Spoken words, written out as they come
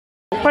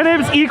My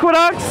name is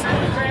Equinox.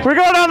 We're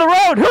going down the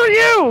road. Who are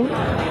you?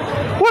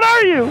 What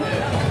are you?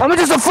 I'm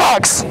just a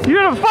fox.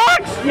 You're a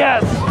fox?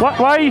 Yes. Why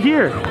are you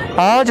here?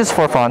 Just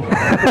for fun. All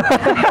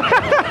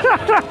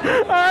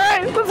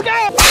right, let's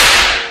go.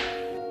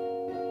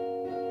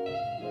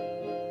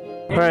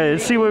 All right,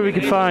 let's see what we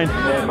can find.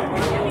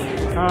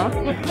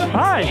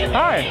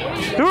 Hi.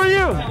 Who are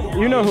you?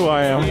 You know who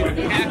I am.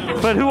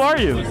 But who are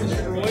you?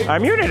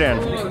 I'm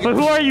Uniden. But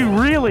who are you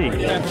really?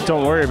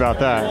 Don't worry about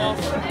that.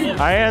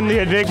 I am the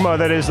enigma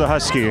that is the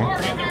husky.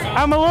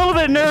 I'm a little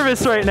bit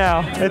nervous right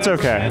now. It's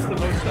okay.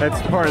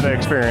 It's part of the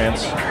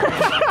experience.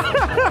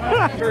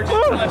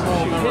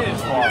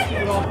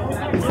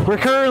 We're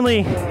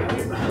currently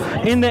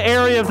in the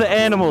area of the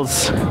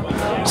animals.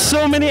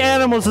 So many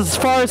animals as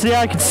far as the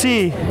eye can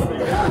see.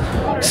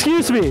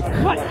 Excuse me.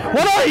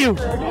 What are you?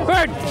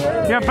 Bird.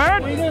 You're a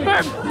bird?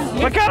 Bird.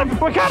 What kind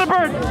of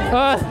bird?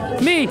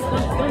 Me.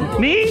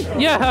 Me?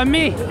 Yeah, I'm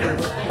me.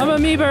 I'm a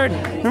me bird.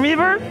 A me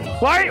bird?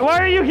 Why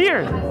are you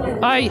here?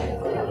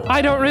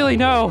 I don't really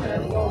know.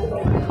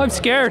 I'm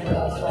scared.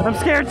 I'm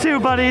scared too,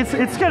 buddy.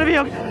 It's gonna be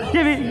okay.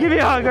 Give me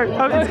a hug.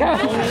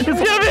 It's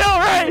gonna be all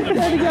right.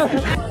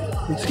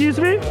 Excuse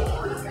me?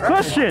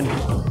 Question.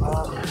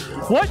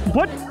 What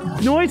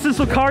noise does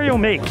Lucario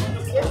make?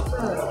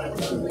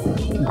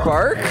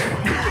 Bark?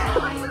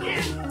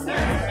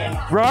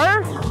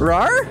 Rar?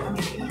 Rar?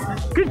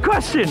 Good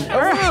question.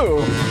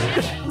 Oh.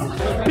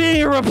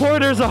 Being a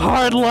reporter is a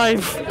hard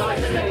life.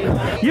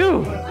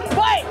 You.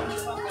 What?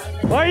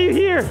 Why are you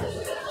here?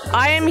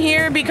 I am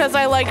here because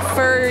I like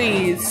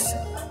furries.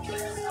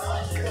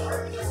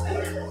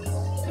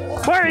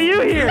 Why are you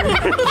here?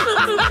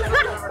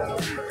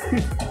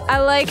 I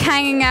like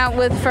hanging out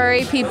with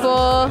furry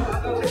people.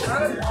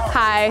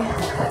 Hi.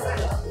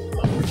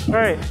 All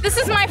right. This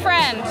is my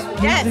friend.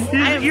 Yes,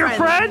 I'm Your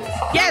friend?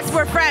 Yes,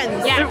 we're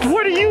friends. Yeah.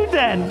 What are you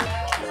then?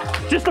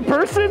 Just a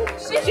person?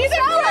 She's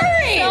a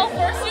furry.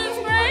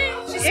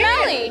 She's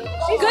smelly.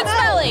 Good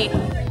smelly.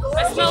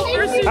 I smell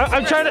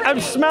fursuits. I'm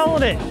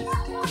smelling it.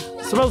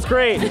 Smells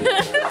great.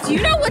 Do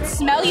you know what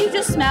smell you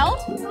just smelled?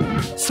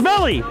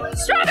 Smelly.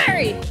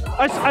 Strawberry.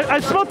 I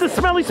smelled the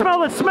smelly smell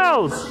that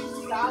smells.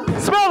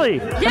 Smelly.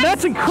 Yes. And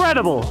that's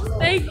incredible.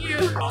 Thank you.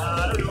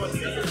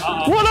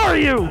 What are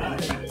you?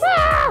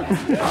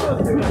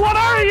 What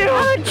are you?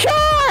 I'm a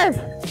char!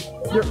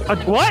 You're a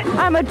what?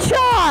 I'm a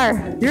char!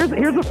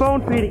 Here's a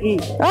phone for you to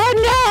eat. Oh no,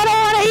 I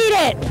don't want to eat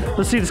it!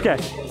 Let's see this guy.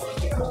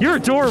 You're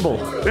adorable.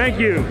 Thank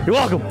you. You're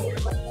welcome.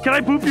 Can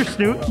I boop your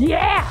snoot?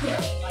 Yeah!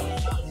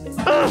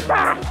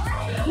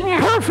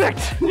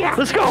 Perfect. Yeah.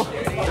 Let's go.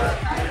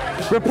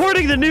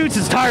 Reporting the news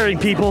is tiring,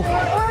 people.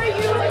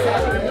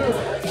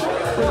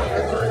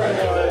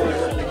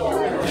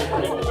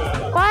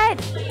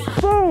 What?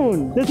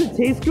 Phone. Does it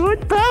taste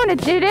good? Phone,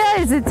 it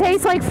is. It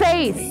tastes like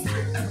face.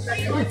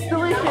 It's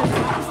delicious.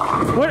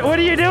 What are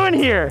you doing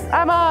here?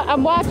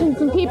 I'm watching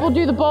some people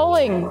do the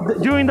bowling.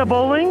 Doing the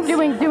bowling?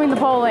 Doing the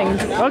bowling.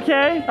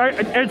 Okay.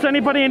 Is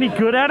anybody any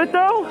good at it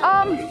though?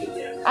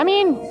 I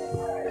mean,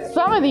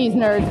 some of these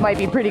nerds might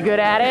be pretty good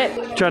at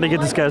it. Trying to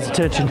get this guy's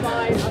attention.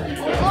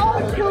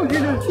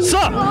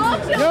 Sup?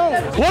 Yo,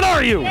 What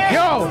are you?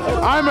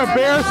 I'm a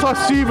bear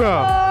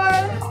Sasiba.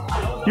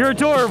 You're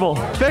adorable.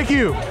 Thank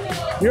you.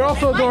 You're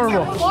also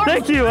adorable.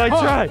 Thank you. I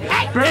tried.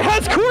 It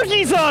has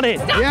corgis on it.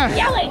 Yes.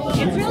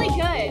 It's really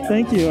good.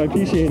 Thank you. I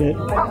appreciate it.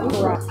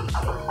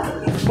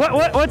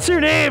 What's your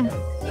name?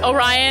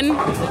 Orion.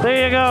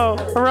 There you go.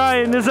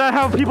 Orion, is that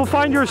how people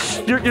find your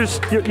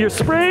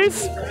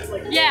sprays?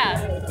 Yeah.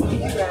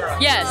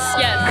 Yes.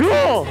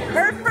 Cool.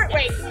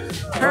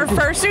 Her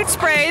fursuit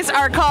sprays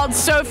are called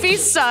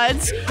Sophie's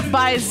Suds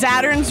by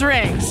Saturn's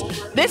Rings.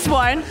 This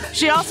one,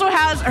 she also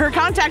has her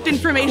contact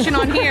information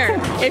on here,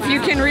 if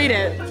you can read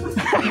it.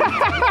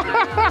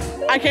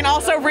 I can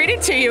also read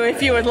it to you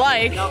if you would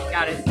like.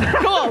 Got it.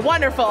 Cool,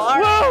 wonderful. All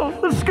right. Whoa,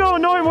 let's go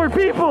annoy more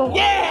people.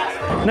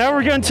 Yeah! Now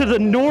we're going to the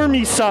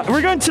normie side.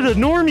 We're going to the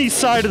normie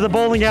side of the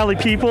bowling alley,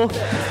 people.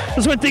 This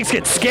is when things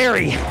get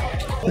scary.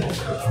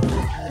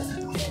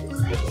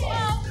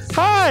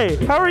 Hi,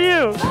 how are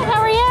you?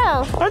 How are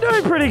you? I'm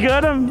doing pretty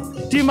good.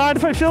 Do you mind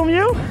if I film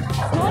you?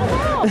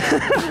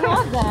 I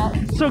love that.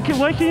 So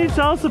what can you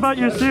tell us about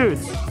your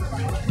suits?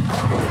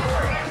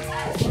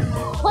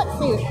 What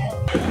suit?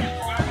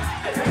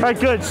 All right,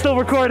 good. Still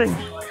recording.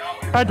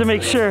 I had to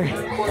make sure.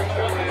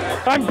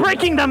 I'm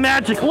breaking the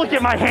magic. Look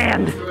at my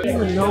hand.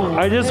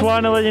 I just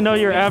want to let you know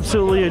you're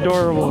absolutely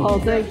adorable. Oh,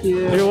 thank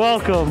you. You're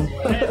welcome.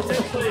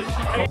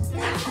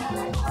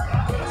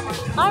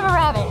 I'm a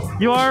rabbit.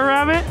 You are a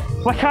rabbit?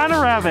 What kind of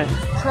rabbit?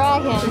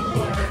 Dragon.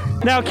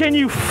 Now, can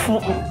you?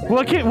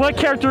 What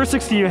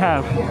characteristics do you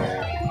have?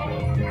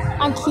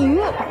 I'm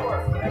cute.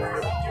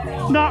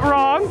 Not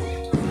wrong.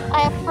 I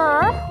have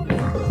fur.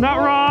 Not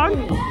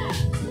wrong.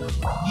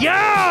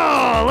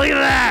 Yo! Look at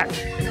that.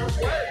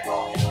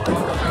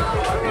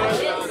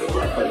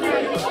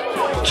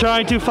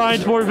 Trying to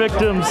find more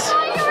victims.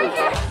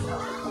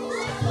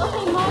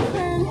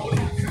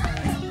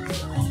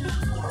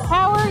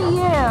 How are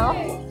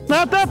you?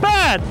 Not that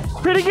bad.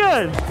 Pretty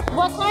good.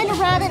 What kind of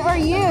rabbit are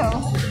you?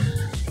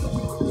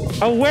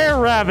 A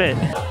were-rabbit.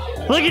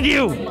 Look at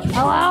you.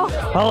 Hello?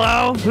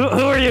 Hello? Who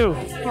are you?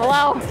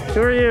 Hello?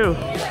 Who are you?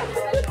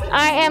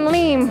 I am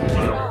Liam.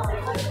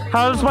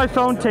 How does my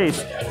phone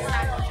taste?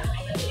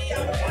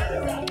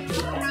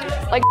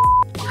 Like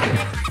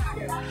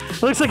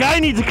Looks like I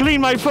need to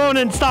clean my phone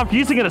and stop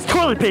using it as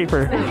toilet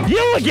paper.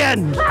 You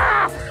again!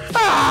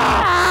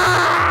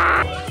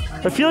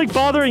 I feel like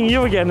bothering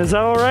you again. Is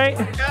that all right?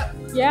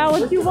 Yeah,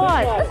 what you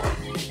want?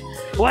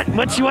 What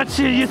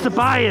you used to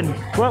buying?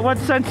 What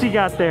scents you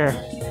got there?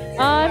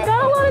 I've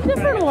got a lot of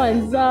different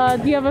ones.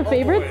 Do you have a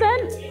favorite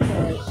scent?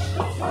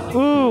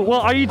 Ooh,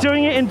 well, are you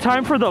doing it in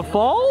time for the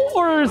fall,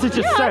 or is it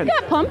just scent?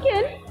 I've got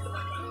pumpkin.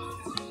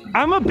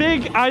 I'm a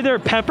big either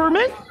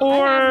peppermint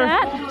or I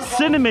have that.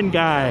 cinnamon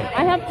guy.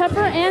 I have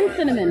pepper and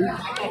cinnamon.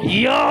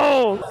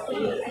 Yo!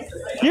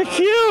 You're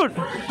cute!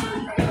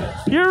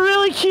 You're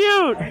really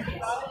cute! I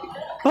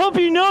hope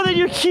you know that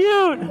you're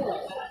cute!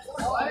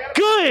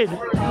 Good!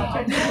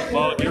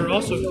 Well, you're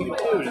also cute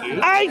too, dude.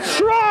 I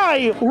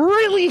try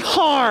really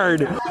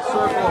hard!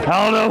 I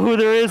don't know who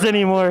there is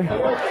anymore.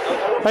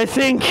 I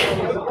think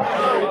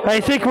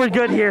we're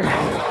good here.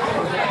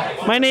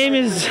 My name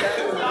is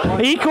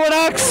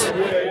Equinox.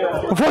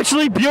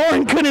 Unfortunately,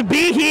 Bjorn couldn't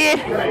be here,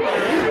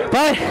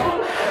 but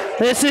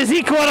this is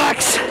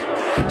Equinox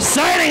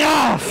signing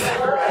off.